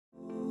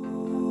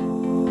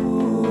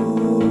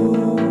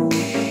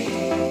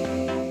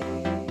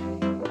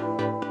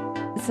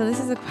So this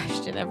is a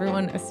question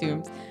everyone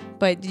assumes,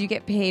 but did you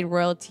get paid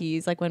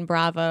royalties like when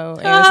Bravo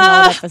airs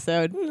an old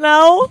episode?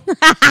 No.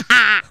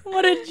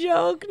 What a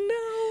joke.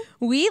 No.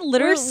 We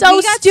literally We're so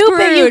stupid,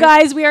 screwed. you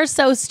guys. We are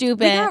so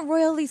stupid. We got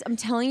royalties. I'm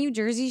telling you,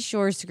 Jersey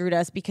Shore screwed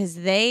us because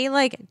they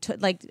like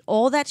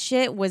all that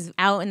shit was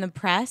out in the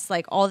press,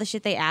 like all the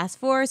shit they asked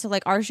for. So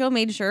like our show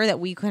made sure that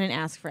we couldn't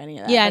ask for any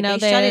of that. Yeah, like, no,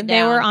 they shut it they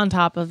down. were on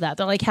top of that.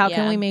 They're like, how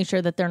can Yeah. we make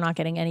sure that they're not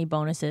getting any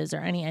bonuses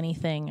or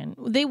anything? And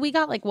we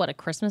got like what, a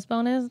Christmas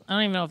bonus? I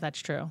don't even know if that's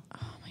true.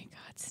 Oh my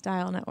God,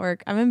 Style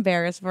Network. I'm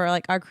embarrassed for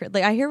like our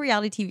I hear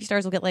reality TV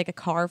stars will get like a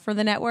car for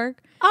the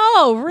network.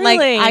 Oh,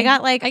 really? Like I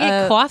got like I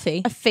get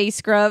coffee. a face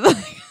scrub.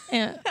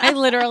 Yeah,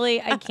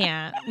 I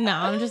can't. No,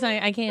 I'm just not,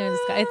 I can't even.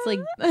 It's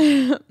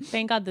like,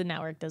 thank God the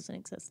network doesn't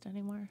exist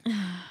anymore.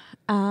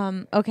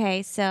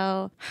 Okay,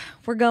 so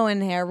we're going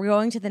there. We're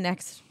going to the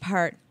next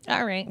part.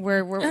 All right. We're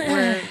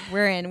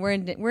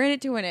in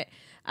it to win it.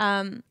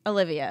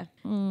 Olivia.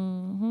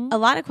 Mm-hmm. A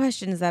lot of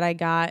questions that I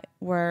got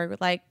were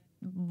like,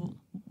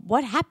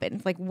 what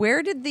happened? Like,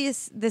 where did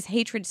this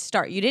hatred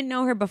start? You didn't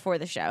know her before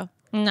the show.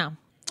 No.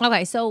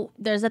 Okay, so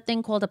there's a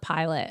thing called a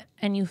pilot,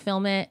 and you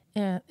film it.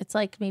 It's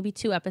like maybe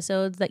 2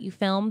 episodes that you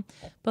film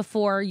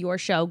before your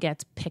show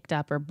gets picked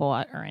up or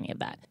bought or any of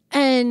that.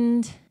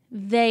 And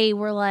they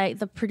were like,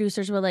 the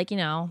producers were like, you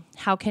know,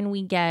 how can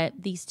we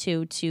get these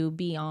two to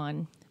be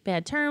on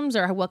bad terms,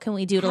 or what can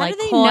we do to How like do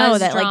they cause know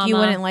that drama? like you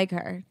wouldn't like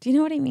her? Do you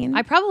know what I mean?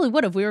 I probably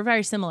would have. We were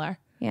very similar.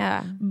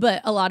 Yeah.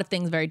 But a lot of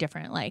things very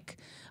different. Like,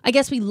 I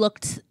guess we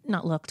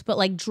but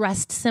like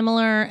dressed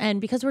similar. And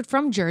because we're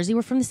from Jersey,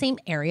 we're from the same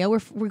area.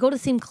 We go to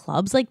the same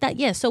clubs like that.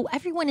 Yeah. So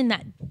everyone in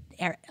that,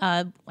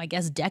 I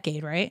guess,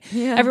 decade, right?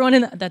 Yeah.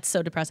 Everyone that's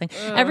so depressing.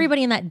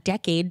 Everybody in that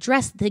decade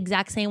dressed the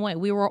exact same way.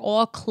 We were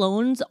all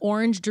clones,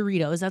 orange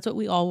Doritos. That's what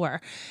we all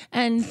were.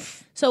 And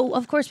so,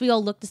 of course, we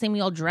all looked the same.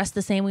 We all dressed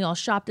the same. We all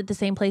shopped at the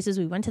same places.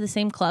 We went to the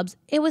same clubs.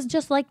 It was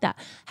just like that.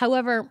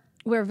 However,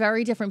 we're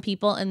very different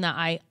people in that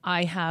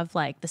I have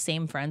like the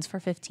same friends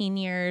for 15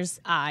 years.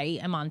 I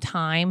am on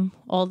time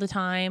all the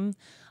time.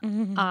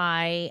 Mm-hmm.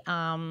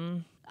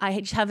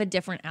 I just have a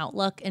different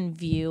outlook and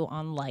view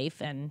on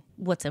life and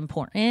what's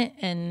important.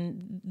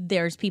 And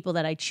there's people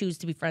that I choose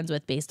to be friends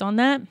with based on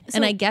that. So,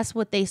 and I guess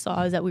what they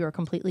saw is that we were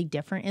completely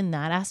different in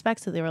that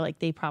aspect. So they were like,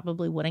 they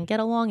probably wouldn't get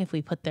along if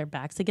we put their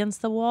backs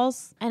against the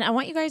walls. And I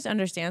want you guys to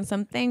understand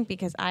something,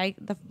 because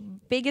the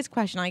biggest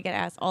question I get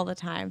asked all the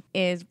time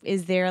is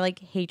there like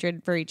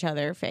hatred for each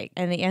other fake?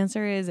 And the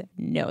answer is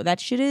no. That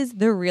shit is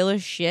the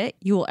realest shit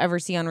you will ever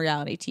see on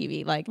reality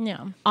TV. Like,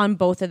 yeah, on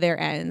both of their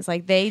ends.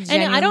 Like they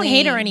genuinely... And I don't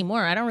hate her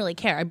anymore. I don't really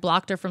care. I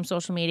blocked her from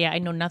social media. I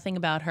know nothing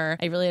about her.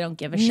 I really don't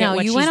give a shit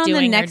what she's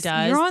doing or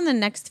does. You're on the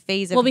next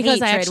phase of well,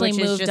 because hatred, I actually which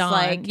moved is just on.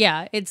 like,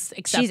 yeah, it's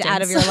acceptance. she's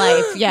out of your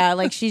life. Yeah,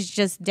 like she's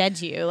just dead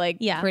to you. Like,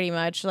 yeah, pretty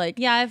much. Like,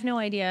 yeah, I have no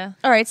idea.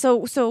 All right, so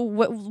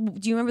what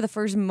do you remember the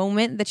first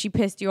moment that she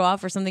pissed you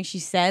off, or something she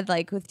said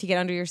like to get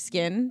under your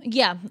skin?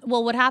 Yeah.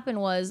 Well, what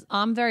happened was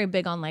I'm very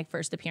big on like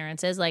first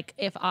appearances. Like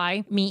if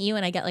I meet you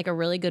and I get like a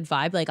really good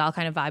vibe, like I'll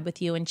kind of vibe with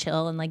you and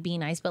chill and like be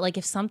nice. But like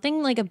if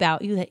something like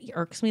about you that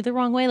irks me the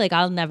wrong way, like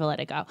I'll never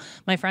let it go.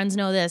 My friends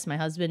know this. My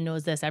husband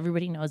knows this.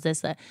 Everybody knows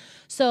this.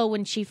 So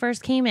when she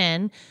first came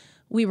in,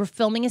 we were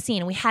filming a scene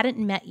and we hadn't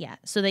met yet.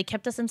 So they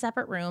kept us in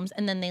separate rooms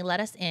and then they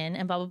let us in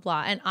and blah, blah,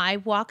 blah. And I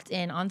walked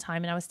in on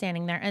time and I was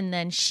standing there. And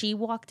then she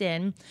walked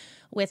in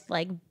with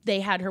like,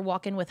 they had her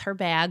walk in with her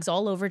bags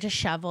all over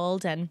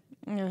disheveled and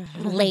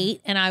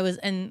late. And I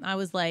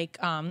was like,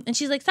 and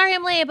she's like, sorry,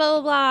 I'm late, blah,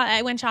 blah, blah.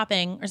 I went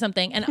shopping or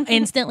something. And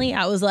instantly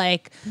I was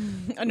like,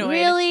 annoyed.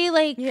 Really?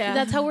 Like,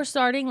 that's how we're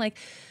starting? Like,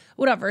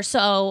 whatever.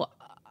 So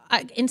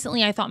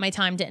instantly I thought my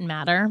time didn't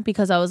matter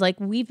because I was like,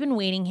 we've been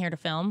waiting here to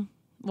film.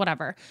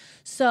 Whatever.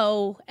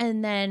 So,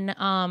 and then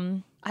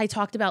I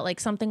talked about like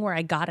something where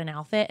I got an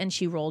outfit and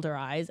she rolled her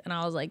eyes and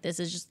I was like, this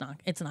is just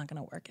it's not going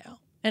to work out.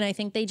 And I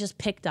think they just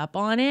picked up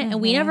on it.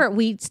 Mm-hmm. And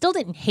we still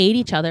didn't hate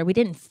each other. We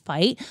didn't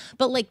fight,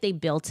 but like they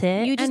built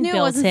it. You just knew it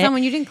wasn't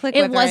someone you didn't click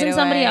with. It wasn't right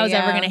somebody away. I was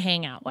ever going to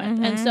hang out with.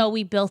 Mm-hmm. And so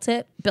we built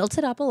it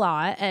up a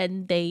lot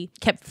and they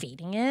kept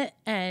feeding it.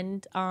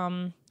 And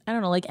I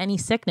don't know, like any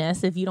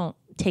sickness, if you don't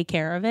take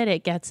care of it,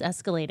 it gets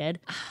escalated.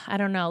 I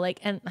don't know, like,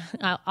 and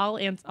I'll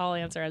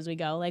answer as we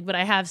go, like, but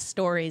I have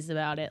stories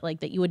about it, like,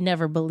 that you would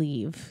never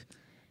believe.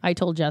 I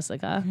told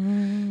Jessica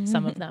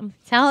some of them.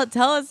 Tell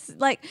us,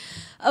 like,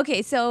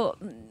 okay, so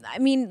I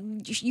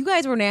mean, you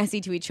guys were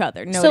nasty to each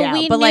other, no so doubt.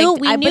 We but knew,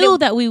 like, we knew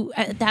that we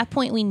at that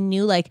point we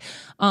knew like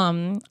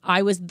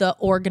I was the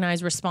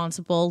organized,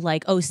 responsible,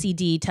 like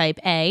OCD type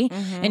A,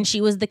 and she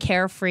was the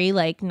carefree,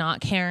 like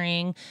not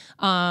caring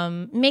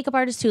makeup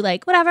artist who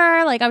like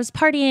whatever, like I was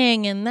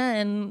partying and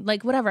then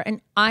like whatever,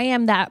 and I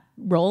am that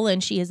role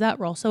and she is that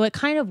role, so it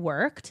kind of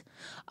worked.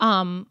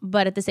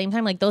 But at the same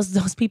time, like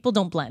those people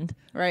don't blend,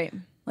 right?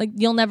 Like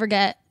you'll never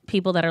get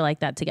people that are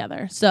like that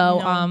together.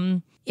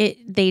 So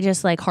they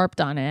just like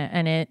harped on it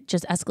and it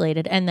just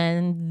escalated. And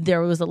then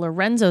there was a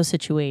Lorenzo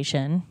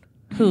situation.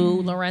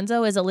 Who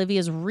Lorenzo is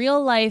Olivia's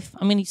real life.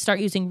 I'm going to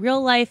start using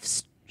real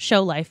life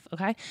show life.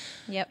 Okay.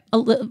 Yep.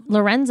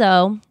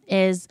 Lorenzo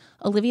is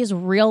Olivia's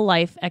real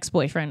life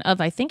ex-boyfriend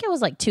of, I think it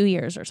was like 2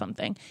 years or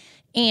something.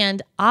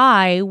 And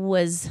I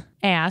was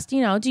asked,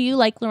 you know, do you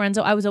like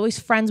Lorenzo? I was always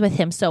friends with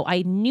him. So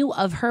I knew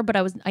of her, but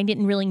I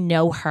didn't really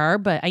know her,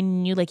 but I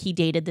knew like he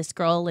dated this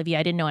girl, Olivia.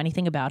 I didn't know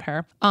anything about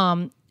her.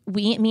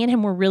 Me and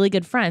him were really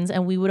good friends,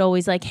 and we would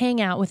always like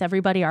hang out with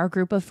everybody, our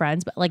group of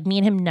friends, but like me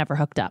and him never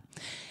hooked up.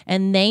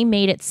 And they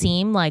made it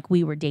seem like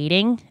we were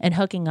dating and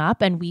hooking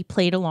up, and we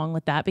played along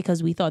with that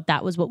because we thought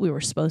that was what we were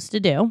supposed to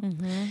do.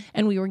 Mm-hmm.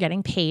 And we were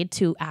getting paid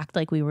to act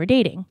like we were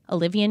dating.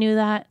 Olivia knew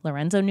that.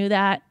 Lorenzo knew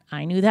that.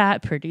 I knew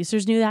that.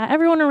 Producers knew that.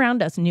 Everyone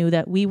around us knew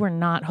that we were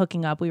not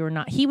hooking up. We were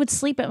not. He would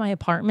sleep at my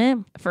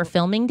apartment for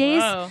filming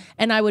days,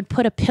 and I would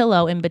put a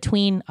pillow in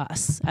between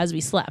us as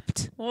we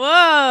slept.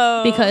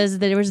 Whoa! Because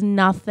there was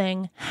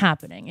nothing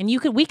happening, and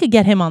we could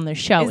get him on the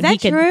show. Is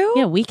that true?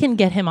 Yeah, we can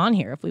get him on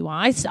here if we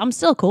want. I'm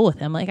still cool with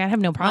him. Like I have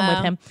no problem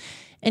with him.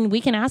 And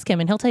we can ask him,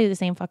 and he'll tell you the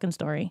same fucking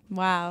story.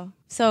 Wow.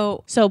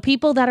 So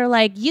people that are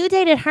like, you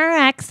dated her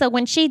ex, so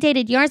when she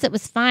dated yours, it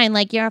was fine.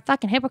 Like, you're a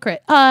fucking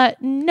hypocrite.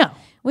 No.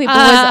 Wait, but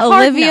was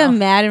Olivia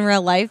mad in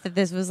real life that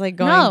this was like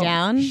going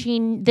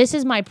down? This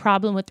is my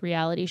problem with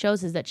reality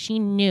shows, is that she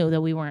knew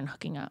that we weren't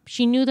hooking up.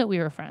 She knew that we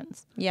were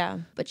friends. Yeah.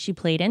 But she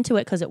played into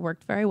it because it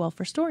worked very well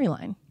for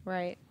storyline.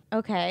 Right.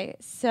 Okay.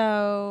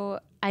 So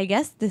I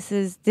guess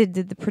did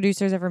the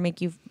producers ever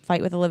make you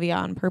fight with Olivia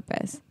on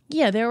purpose?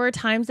 Yeah, there were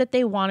times that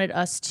they wanted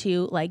us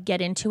to like get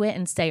into it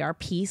and say our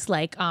piece.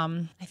 Like,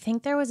 I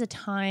think there was a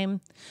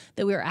time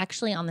that we were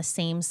actually on the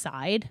same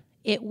side.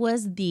 It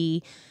was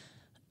the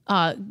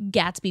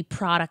Gatsby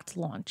product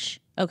launch.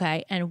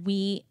 Okay. And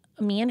me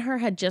and her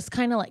had just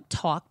kind of like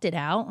talked it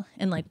out,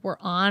 and like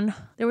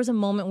there was a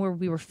moment where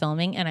we were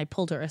filming and I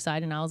pulled her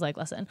aside and I was like,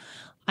 listen,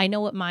 I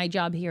know what my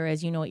job here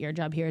is. You know what your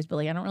job here is, but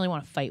like, I don't really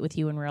want to fight with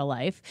you in real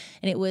life.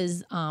 And it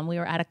was, we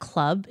were at a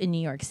club in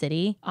New York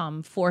City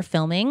for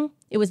filming.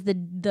 It was the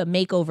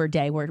makeover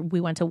day where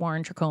we went to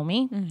Warren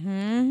Trachomey.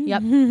 Mm-hmm.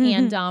 Yep.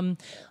 And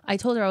I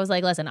told her, I was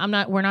like, listen,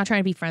 we're not trying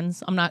to be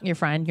friends. I'm not your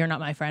friend. You're not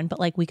my friend. But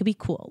like, we could be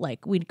cool.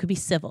 Like, we could be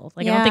civil.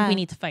 Like, I don't think we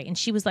need to fight. And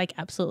she was like,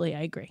 absolutely,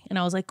 I agree. And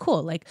I was like,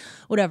 cool. Like,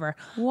 whatever.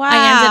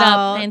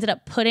 Wow. I ended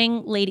up putting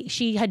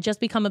she had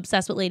just become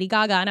obsessed with Lady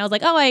Gaga. And I was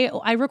like,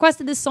 oh, I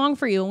requested this song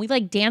for you. And we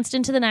like danced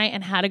into the night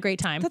and had a great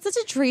time. That's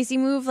such a Tracy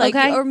move. Like,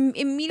 or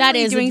immediately that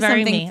is doing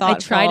very something me.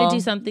 thoughtful. I try to do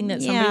something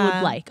that somebody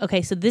would like.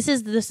 Okay, so this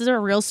is a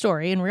real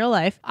story in real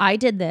life. I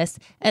did this,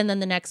 and then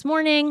the next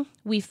morning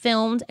we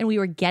filmed, and we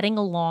were getting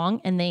along,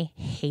 and they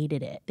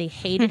hated it. They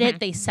hated it.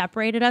 They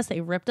separated us.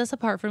 They ripped us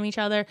apart from each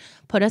other,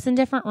 put us in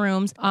different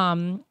rooms.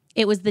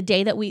 It was the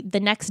day that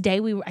the next day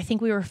I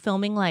think we were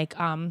filming like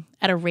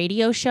at a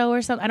radio show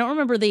or something. I don't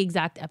remember the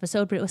exact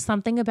episode, but it was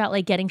something about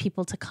like getting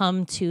people to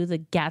come to the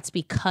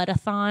Gatsby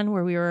Cut-a-thon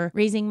where we were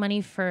raising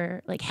money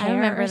for like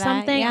hair or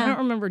something. Yeah. I don't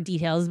remember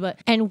details,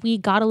 and we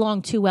got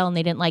along too well and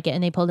they didn't like it,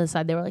 and they pulled us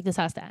aside. They were like, this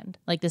has to end.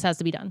 Like, this has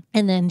to be done.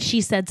 And then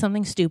she said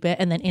something stupid,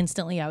 and then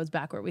instantly I was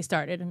back where we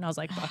started, and I was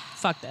like,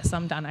 fuck this.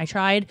 I'm done. I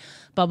tried,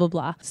 blah, blah,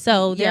 blah.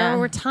 So there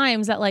were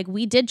times that like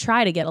we did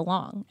try to get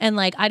along, and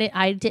like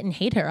I didn't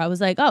hate her. I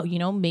was like, oh, you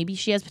know, maybe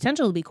she has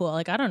potential to be cool.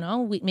 Like, I don't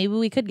know. Maybe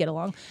we could get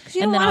along.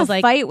 You don't want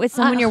to fight with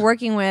someone you're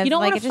working with. You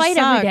don't want to fight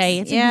every day.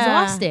 It's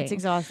exhausting. It's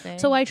exhausting.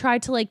 So I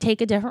tried to like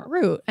take a different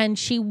route, and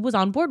she was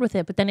on board with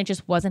it, but then it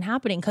just wasn't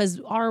happening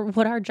because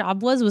what our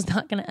job was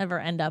not going to ever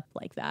end up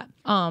like that.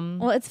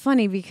 Well, it's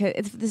funny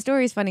because the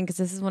story is funny because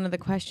this is one of the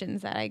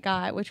questions that I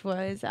got, which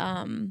was,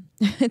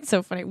 it's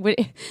so funny. I'm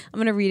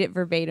going to read it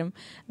verbatim.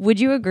 Would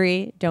you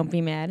agree, don't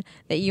be mad,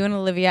 that you and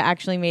Olivia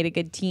actually made a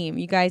good team?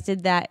 You guys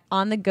did that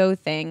on the go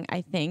thing, I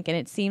think, and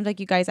it seemed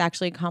like you guys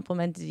actually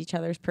complemented each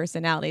other's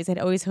personalities. I'd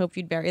always hoped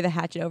you'd bury the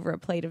hatchet over a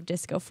plate of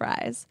disco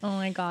fries. Oh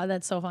my God,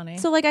 that's so funny.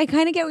 So like, I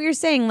kind of get what you're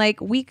saying. Like,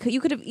 you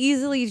could have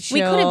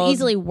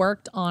easily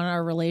worked on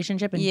our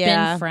relationship and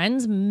been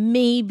friends,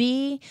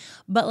 maybe,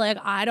 but like,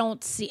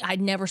 I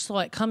never saw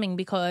it coming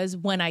because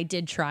when I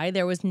did try,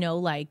 there was no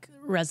like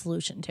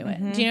resolution to it.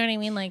 Mm-hmm. Do you know what I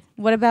mean? Like,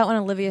 what about when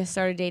Olivia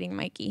started dating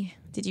Mikey?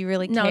 Did you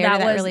really care? Did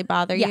that really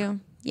bother you?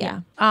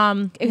 Yeah.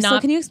 So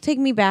can you take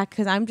me back?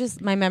 Because I'm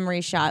just, my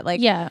memory's shot.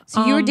 Like,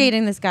 so you were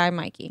dating this guy,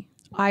 Mikey.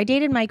 I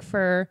dated Mike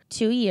for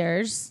 2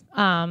 years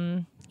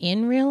in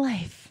real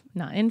life,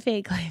 not in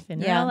fake life,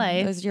 in real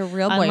life. It was your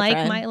real boyfriend.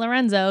 Unlike my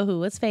Lorenzo, who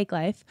was fake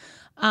life.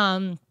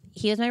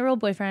 He was my real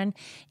boyfriend.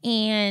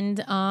 And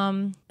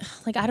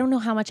like, I don't know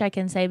how much I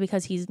can say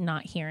because he's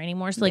not here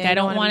anymore. So like, I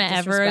don't want to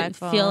ever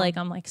feel like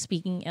I'm like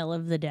speaking ill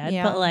of the dead.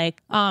 Yeah. But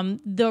like,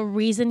 the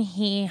reason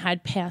he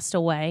had passed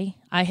away,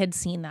 I had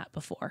seen that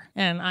before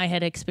and I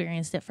had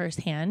experienced it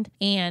firsthand.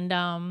 And,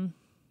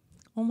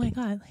 oh my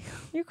God,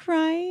 you're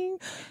crying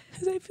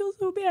because I feel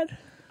so bad.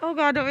 Oh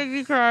God, don't make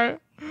me cry.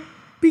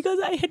 Because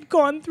I had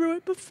gone through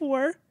it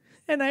before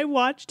and I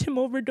watched him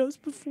overdose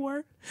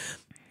before.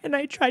 And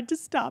I tried to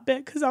stop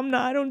it because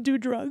I don't do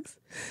drugs.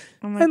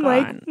 Oh my God.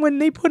 Like, when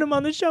they put him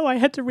on the show, I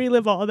had to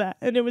relive all that.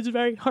 And it was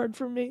very hard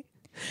for me.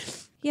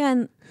 Yeah,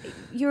 and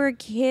you're a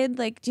kid.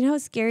 Like, do you know how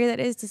scary that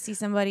is to see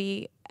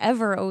somebody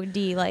ever OD,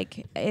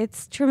 like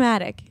it's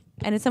traumatic,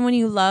 and it's someone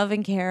you love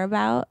and care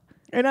about.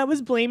 And I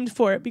was blamed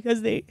for it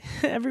because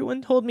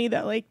everyone told me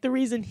that like the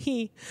reason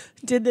he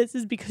did this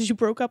is because you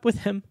broke up with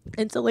him.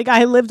 And so like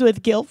I lived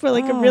with guilt for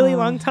like a really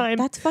long time.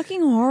 That's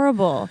fucking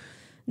horrible.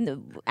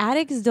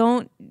 Addicts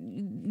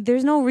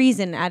there's no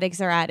reason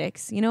addicts are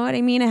addicts. You know what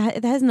I mean?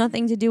 It has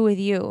nothing to do with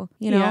you,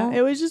 you know? Yeah,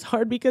 it was just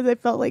hard because I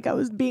felt like I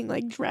was being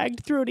like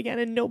dragged through it again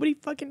and nobody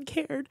fucking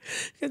cared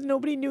because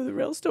nobody knew the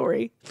real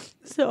story.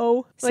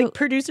 So like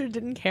producer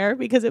didn't care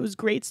because it was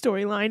great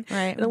storyline.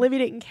 Right. And Olivia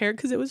didn't care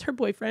because it was her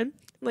boyfriend.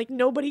 Like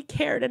nobody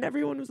cared and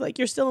everyone was like,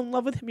 you're still in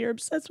love with him, you're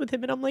obsessed with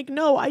him. And I'm like,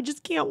 no, I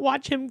just can't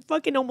watch him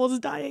fucking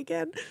almost die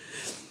again.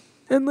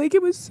 And like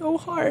it was so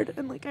hard.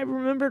 And like I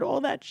remembered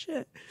all that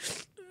shit.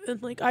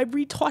 And like I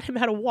retaught him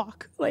how to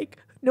walk. Like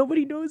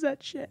nobody knows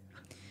that shit.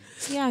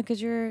 Yeah,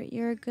 because you're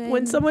a good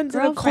when someone's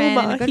in a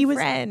coma, he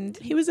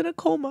was in a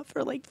coma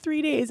for like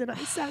 3 days, and I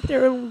sat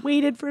there and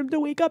waited for him to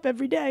wake up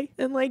every day.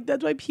 And like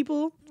that's why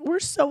people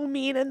were so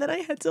mean. And then I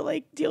had to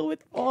like deal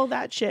with all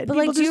that shit. But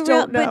people like, just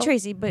don't know. But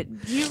Tracy,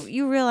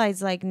 you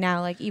realize like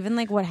now, like even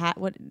like what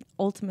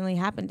ultimately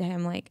happened to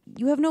him, like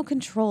you have no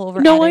control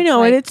over. No, addicts. I know,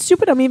 like, and it's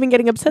stupid. I'm even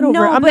getting upset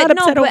over. I'm not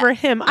upset over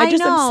him. I'm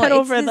just upset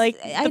over this,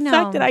 like the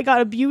fact that I got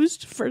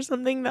abused for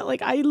something that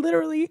like I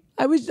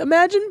was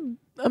imagine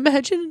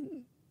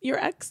your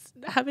ex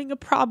having a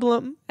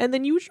problem and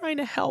then you trying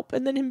to help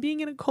and then him being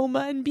in a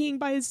coma and being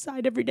by his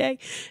side every day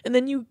and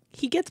then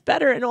he gets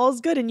better and all's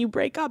good and you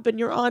break up and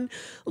you're on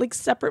like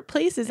separate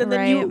places and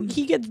then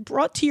he gets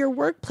brought to your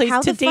workplace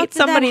to date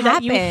somebody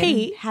that you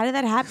hate. How did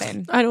that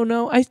happen? I don't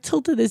know. I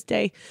still to this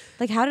day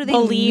like how do they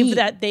believe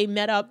that they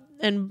met up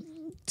and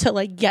to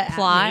like get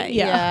plot? At me.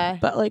 Yeah.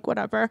 But like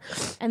whatever.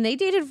 And they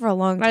dated for a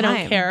long time. I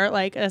don't care.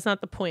 Like that's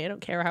not the point. I don't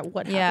care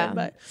what happened.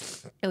 But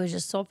it was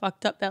just so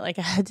fucked up that like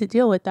I had to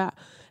deal with that.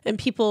 And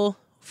people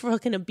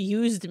fucking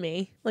abused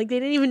me. Like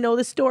they didn't even know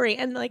the story.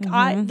 And like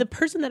the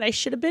person that I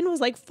should have been was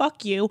like,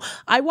 fuck you.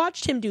 I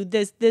watched him do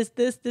this,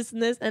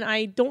 and this. And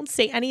I don't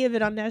say any of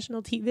it on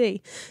national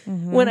TV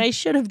when I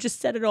should have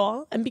just said it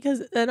all. And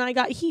because then I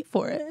got heat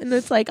for it. And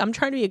it's like, I'm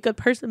trying to be a good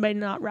person by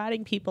not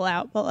ratting people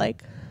out. But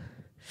like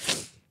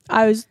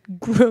I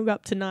grew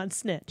up to not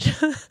snitch.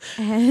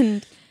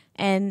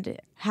 And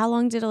how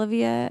long did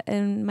Olivia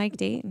and Mike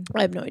date?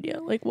 I have no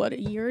idea. Like what, a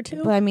year or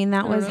two? But I mean,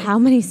 that was how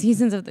many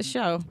seasons of the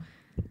show?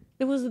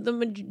 It was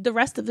the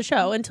rest of the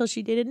show until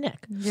she dated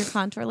Nick. Your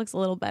contour looks a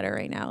little better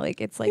right now.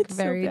 Like it's like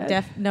very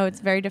so no, it's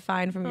very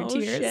defined from your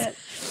tears. Shit.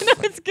 No,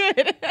 it's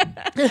good.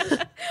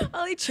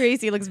 Only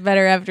Tracy looks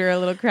better after a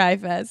little cry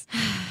fest.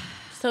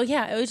 So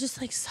yeah, it was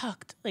just like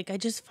sucked. Like I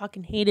just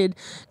fucking hated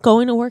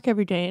going to work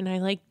every day, and I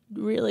like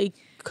really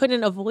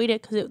couldn't avoid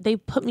it because they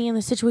put me in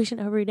the situation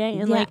every day.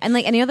 And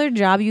like any other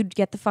job, you'd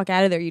get the fuck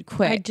out of there. You'd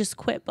quit. I'd just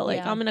quit. But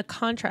like I'm in a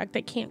contract,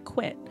 I can't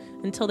quit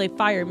until they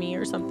fire me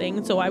or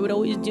something. So I would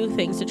always do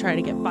things to try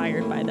to get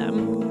fired by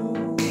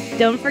them.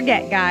 Don't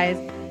forget, guys,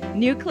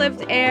 new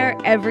clips air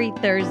every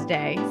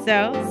Thursday.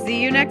 So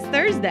see you next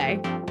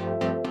Thursday.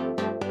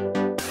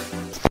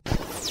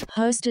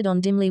 Hosted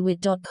on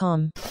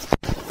dimlywit.com.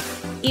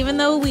 Even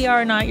though we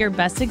are not your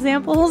best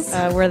examples,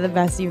 we're the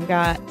best you've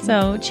got.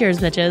 So cheers,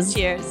 bitches.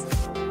 Cheers.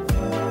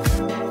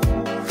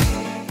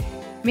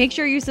 Make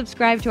sure you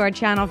subscribe to our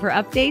channel for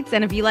updates,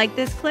 and if you like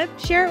this clip,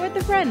 share it with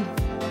a friend.